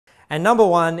And number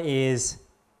one is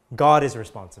God is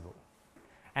responsible.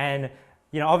 And,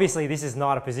 obviously this is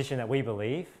not a position that we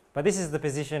believe, but this is the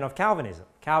position of Calvinism.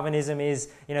 Calvinism is,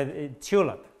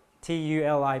 tulip,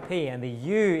 T-U-L-I-P, and the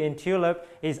U in tulip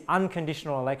is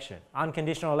unconditional election.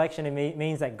 Unconditional election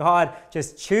means that God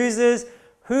just chooses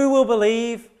who will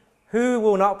believe, who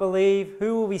will not believe,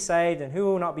 who will be saved, and who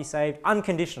will not be saved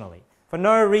unconditionally. For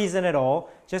no reason at all,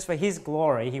 just for his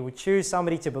glory, he would choose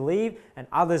somebody to believe and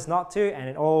others not to, and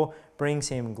it all brings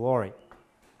him glory.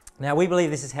 Now, we believe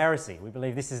this is heresy. We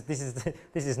believe this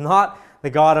is not the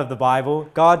God of the Bible.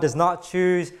 God does not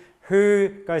choose who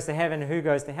goes to heaven and who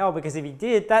goes to hell, because if he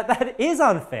did, that is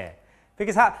unfair.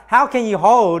 Because how can you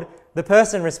hold the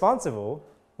person responsible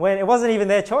when it wasn't even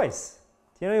their choice?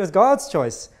 It was God's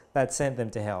choice that sent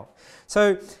them to hell.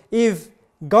 So if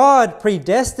God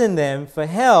predestined them for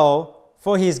hell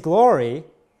for his glory,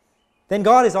 then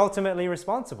God is ultimately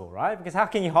responsible, right? Because how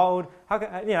can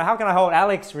I hold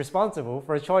Alex responsible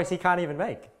for a choice he can't even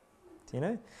make?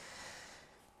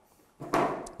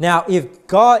 Now,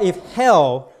 if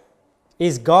hell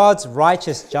is God's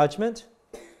righteous judgment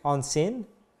on sin,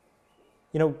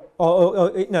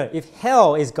 if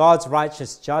hell is God's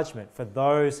righteous judgment for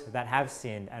those that have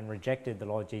sinned and rejected the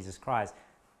Lord Jesus Christ,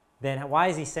 then why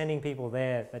is he sending people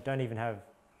there that don't even have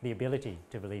the ability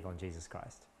to believe on Jesus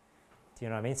Christ? Do you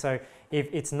know what I mean? So if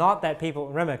it's not that people,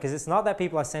 remember, because it's not that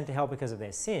people are sent to hell because of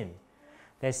their sin.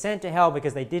 They're sent to hell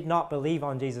because they did not believe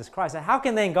on Jesus Christ. So how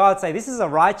can then God say, this is a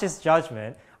righteous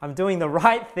judgment, I'm doing the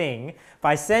right thing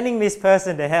by sending this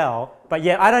person to hell, but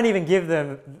yet I don't even give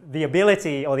them the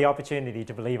ability or the opportunity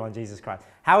to believe on Jesus Christ?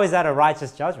 How is that a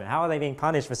righteous judgment? How are they being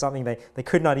punished for something they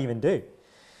could not even do?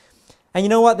 And you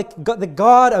know what? The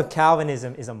God of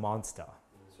Calvinism is a monster.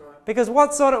 Because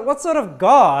what sort of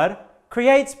God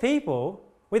creates people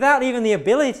without even the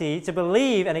ability to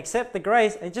believe and accept the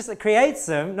grace, and just creates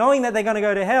them knowing that they're going to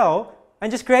go to hell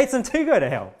and just creates them to go to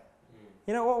hell?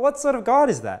 What sort of God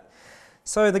is that?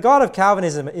 So the God of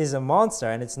Calvinism is a monster,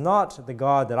 and it's not the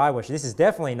God that I worship. This is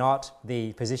definitely not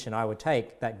the position I would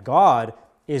take, that God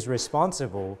is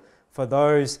responsible for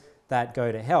those that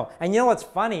go to hell. And you know what's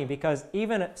funny? Because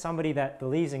even somebody that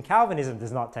believes in Calvinism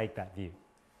does not take that view.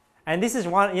 And this is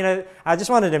one, I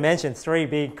just wanted to mention 3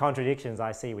 big contradictions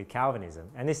I see with Calvinism.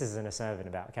 And this isn't a sermon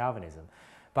about Calvinism.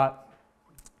 But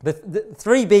the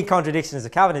 3 big contradictions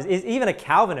of Calvinism is even a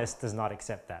Calvinist does not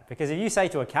accept that. Because if you say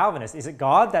to a Calvinist, is it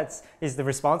God that is the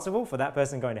responsible for that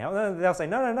person going to hell? No, they'll say,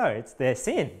 no, it's their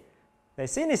sin. Their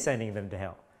sin is sending them to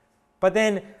hell. But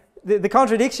then the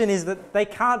contradiction is that they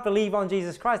can't believe on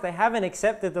Jesus Christ. They haven't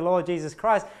accepted the Lord Jesus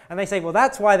Christ. And they say, well,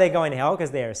 that's why they're going to hell,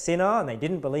 because they're a sinner and they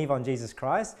didn't believe on Jesus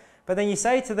Christ. But then you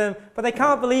say to them, but they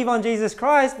can't believe on Jesus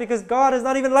Christ because God has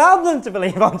not even allowed them to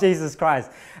believe on Jesus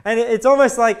Christ. And it's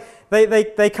almost like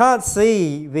they can't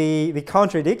see the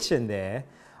contradiction there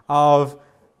of,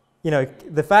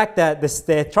 the fact that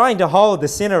they're trying to hold the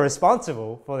sinner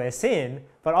responsible for their sin,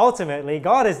 but ultimately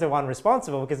God is the one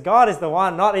responsible because God is the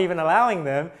one not even allowing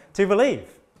them to believe.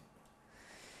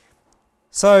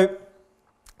 So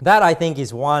that, I think,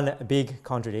 is one big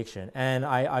contradiction. And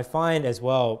I find as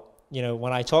well,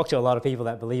 when I talk to a lot of people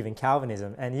that believe in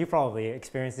Calvinism, and you probably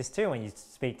experience this too when you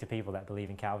speak to people that believe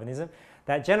in Calvinism,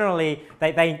 that generally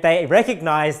they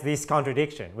recognize this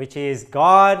contradiction, which is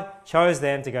God chose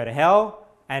them to go to hell,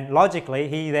 and logically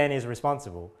he then is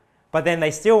responsible. But then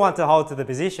they still want to hold to the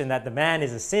position that the man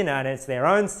is a sinner and it's their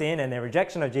own sin and their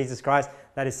rejection of Jesus Christ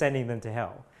that is sending them to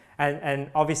hell. And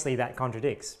obviously that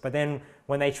contradicts. But then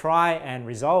when they try and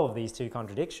resolve these 2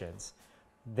 contradictions,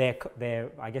 they're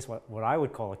I guess what I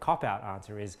would call a cop-out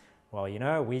answer is, well,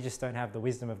 we just don't have the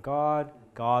wisdom of God.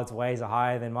 God's ways are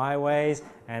higher than my ways,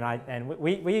 and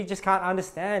we just can't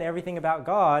understand everything about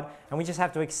God, and we just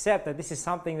have to accept that this is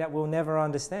something that we'll never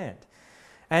understand.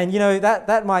 And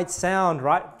that might sound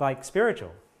right, like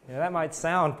spiritual. That might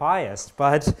sound pious,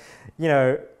 but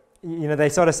they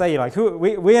sort of say,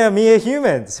 we are mere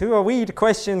humans. Who are we to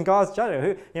question God's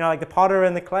judgment? Like the potter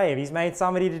and the clay. If he's made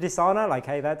somebody to dishonor,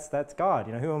 hey, that's God.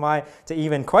 Who am I to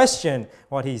even question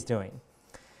what he's doing?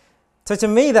 So to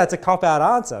me, that's a cop-out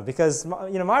answer, because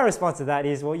my response to that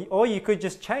is, well, or you could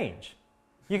just change.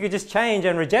 You could just change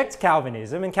and reject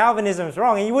Calvinism, and Calvinism is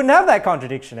wrong, and you wouldn't have that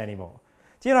contradiction anymore.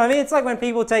 Do you know what I mean? It's like when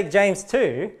people take James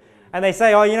 2 and they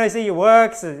say, oh, see your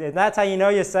works, and that's how you know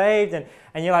you're saved. And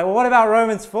you're like, well, what about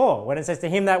Romans 4 when it says to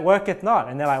him that worketh not?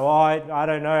 And they're like, well, I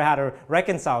don't know how to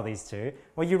reconcile these 2.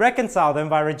 Well, you reconcile them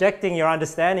by rejecting your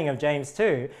understanding of James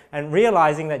 2 and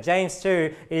realizing that James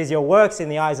 2 is your works in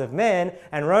the eyes of men,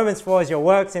 and Romans 4 is your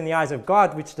works in the eyes of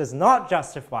God, which does not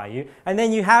justify you. And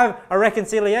then you have a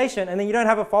reconciliation, and then you don't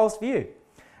have a false view.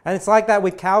 And it's like that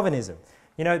with Calvinism.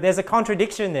 You know, there's a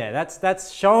contradiction there.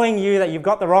 That's showing you that you've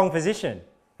got the wrong position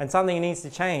and something needs to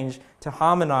change to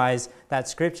harmonize that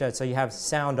scripture so you have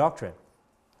sound doctrine.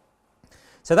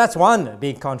 So that's one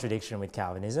big contradiction with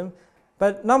Calvinism.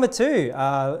 But number two,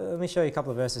 let me show you a couple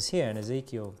of verses here in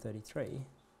Ezekiel 33. Is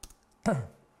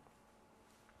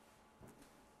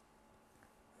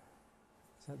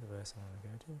that the verse I want to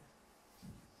go to?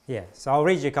 Yeah, so I'll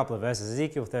read you a couple of verses.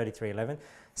 Ezekiel 33:11.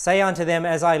 Say unto them,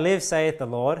 as I live, saith the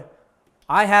Lord,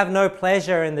 I have no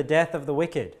pleasure in the death of the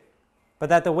wicked, but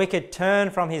that the wicked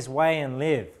turn from his way and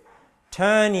live.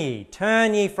 Turn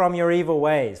ye from your evil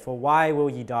ways, for why will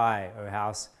ye die, O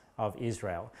house of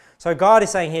Israel? So God is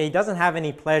saying here, he doesn't have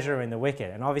any pleasure in the wicked.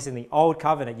 And obviously in the old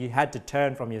covenant, you had to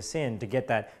turn from your sin to get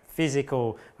that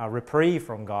physical reprieve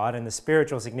from God. And the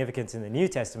spiritual significance in the New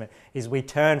Testament is we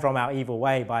turn from our evil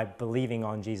way by believing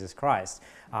on Jesus Christ,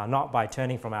 not by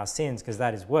turning from our sins, because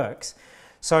that is works.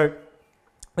 So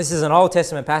this is an Old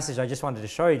Testament passage I just wanted to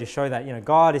show you, to show that, you know,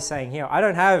 God is saying here, I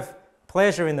don't have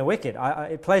pleasure in the wicked,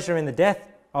 pleasure in the death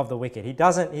of the wicked.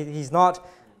 He's not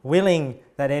willing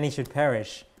that any should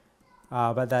perish,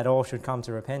 but that all should come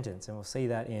to repentance. And we'll see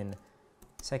that in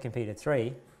 2 Peter 3.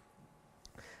 It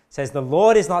says, the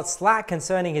Lord is not slack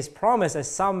concerning his promise, as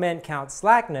some men count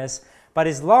slackness, but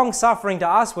is long-suffering to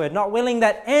usward, not willing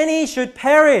that any should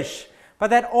perish, but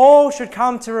that all should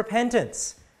come to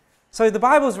repentance. So the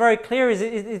Bible is very clear.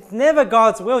 It's never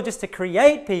God's will just to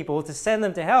create people, to send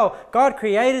them to hell. God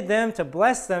created them to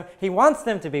bless them. He wants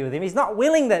them to be with him. He's not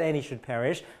willing that any should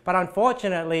perish, but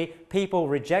unfortunately, people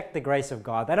reject the grace of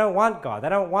God. They don't want God. They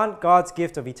don't want God's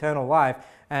gift of eternal life,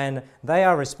 and they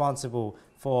are responsible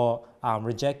for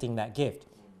rejecting that gift.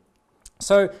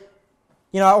 So,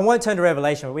 you know, I won't turn to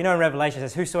Revelation, but we know in Revelation it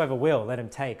says, whosoever will, let him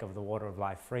take of the water of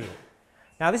life freely.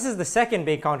 Now, this is the second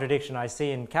big contradiction I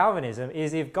see in Calvinism,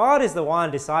 is if God is the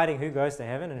one deciding who goes to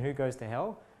heaven and who goes to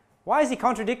hell, why is he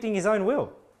contradicting his own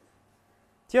will?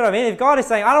 Do you know what I mean? If God is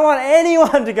saying, I don't want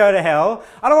anyone to go to hell,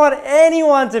 I don't want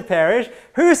anyone to perish,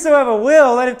 whosoever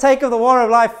will, let him take of the water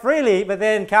of life freely, but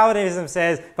then Calvinism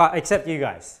says, but except you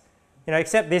guys. You know,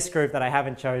 except this group that I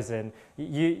haven't chosen,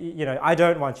 you know, I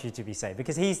don't want you to be saved,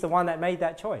 because he's the one that made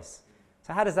that choice.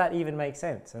 So how does that even make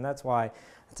sense? And that's why,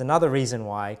 it's another reason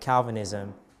why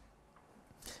Calvinism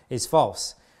is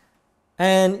false.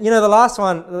 And, you know, the last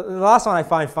one I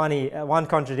find funny, one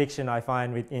contradiction I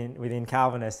find within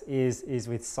Calvinists is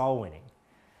with soul winning.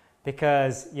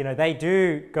 Because, you know, they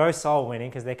do go soul winning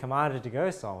because they're commanded to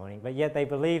go soul winning, but yet they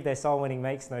believe their soul winning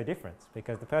makes no difference,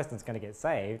 because the person's going to get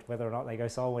saved, whether or not they go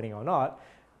soul winning or not,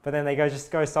 but then they just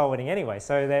go soul winning anyway.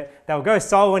 So they'll go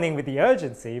soul winning with the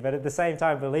urgency, but at the same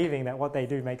time believing that what they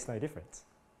do makes no difference.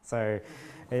 So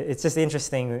it's just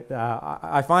interesting.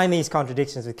 I find these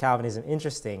contradictions with Calvinism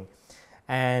interesting.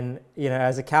 And, you know,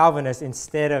 as a Calvinist,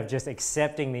 instead of just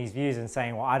accepting these views and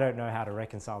saying, well, I don't know how to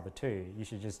reconcile the two, you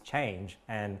should just change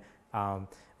and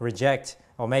reject,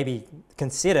 or maybe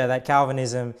consider that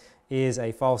Calvinism is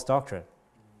a false doctrine.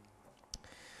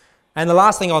 And the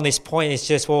last thing on this point is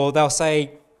just, well, they'll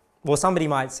say, well, somebody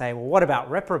might say, well, what about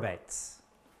reprobates?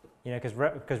 You know,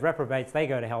 because reprobates, they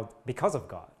go to hell because of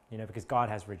God, you know, because God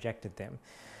has rejected them.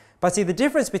 But see, the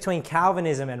difference between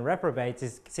Calvinism and reprobates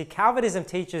is, see, Calvinism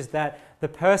teaches that the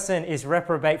person is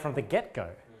reprobate from the get-go,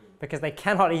 because they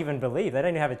cannot even believe. They don't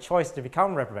even have a choice to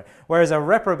become reprobate. Whereas a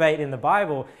reprobate in the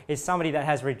Bible is somebody that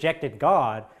has rejected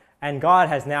God, and God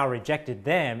has now rejected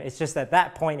them. It's just that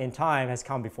that point in time has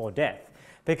come before death.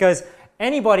 Because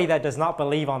anybody that does not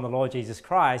believe on the Lord Jesus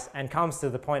Christ and comes to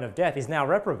the point of death is now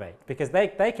reprobate, because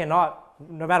they cannot,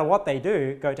 no matter what they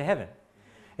do, go to heaven.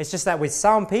 It's just that with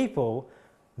some people,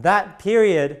 that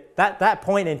period, that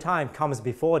point in time comes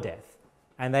before death,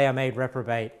 and they are made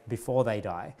reprobate before they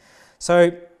die.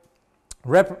 So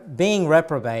being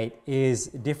reprobate is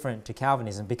different to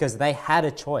Calvinism, because they had a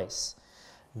choice.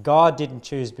 God didn't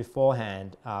choose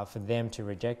beforehand for them to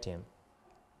reject him.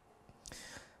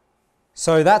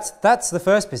 So that's the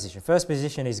first position. First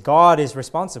position is God is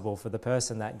responsible for the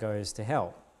person that goes to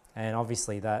hell. And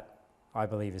obviously that, I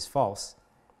believe, is false.